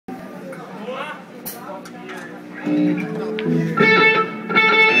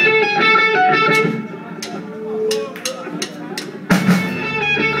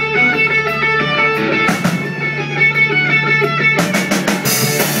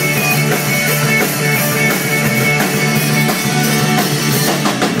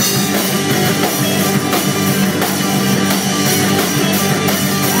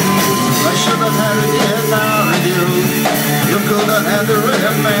And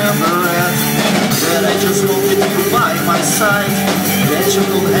remember it, that I just wanted you by my side, that you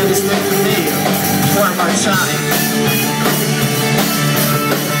could have stayed with me for my time.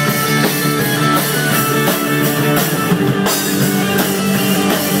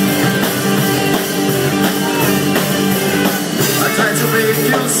 I tried to make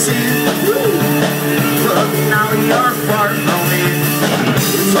you see, but now you're far from me.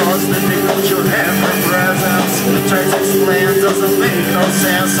 It's all difficult you have her presence. Try to explain, doesn't make no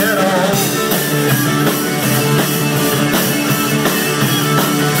sense at all.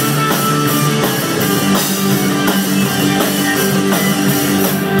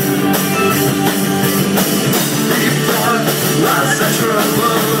 Before was a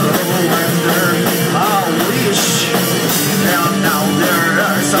trouble wonder, I wish. And now there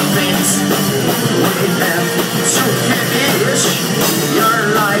are some things we have to finish. Your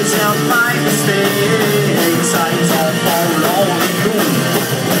lies and my mistakes, I don't follow you,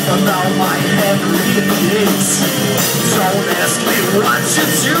 but now my head really aches. Don't ask me what to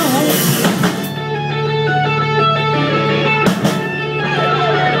do.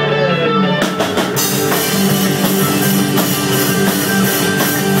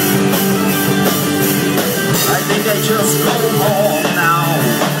 I think I just go home now.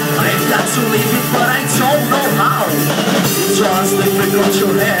 I've got to leave it, but I don't know how. It's just difficult to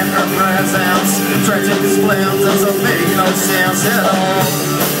have her presence. Try to explain, doesn't make no sense at all.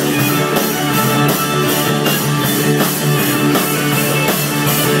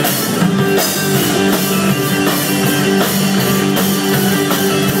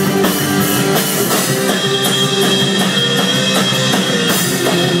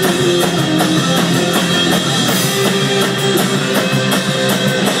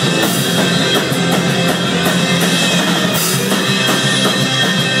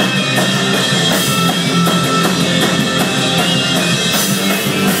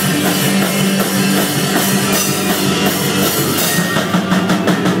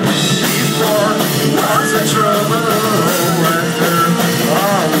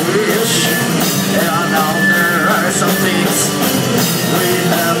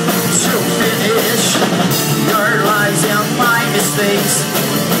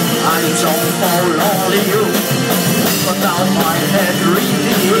 I don't follow you, but now my head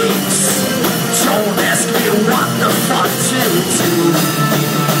really aches. Don't ask me what the fuck to do.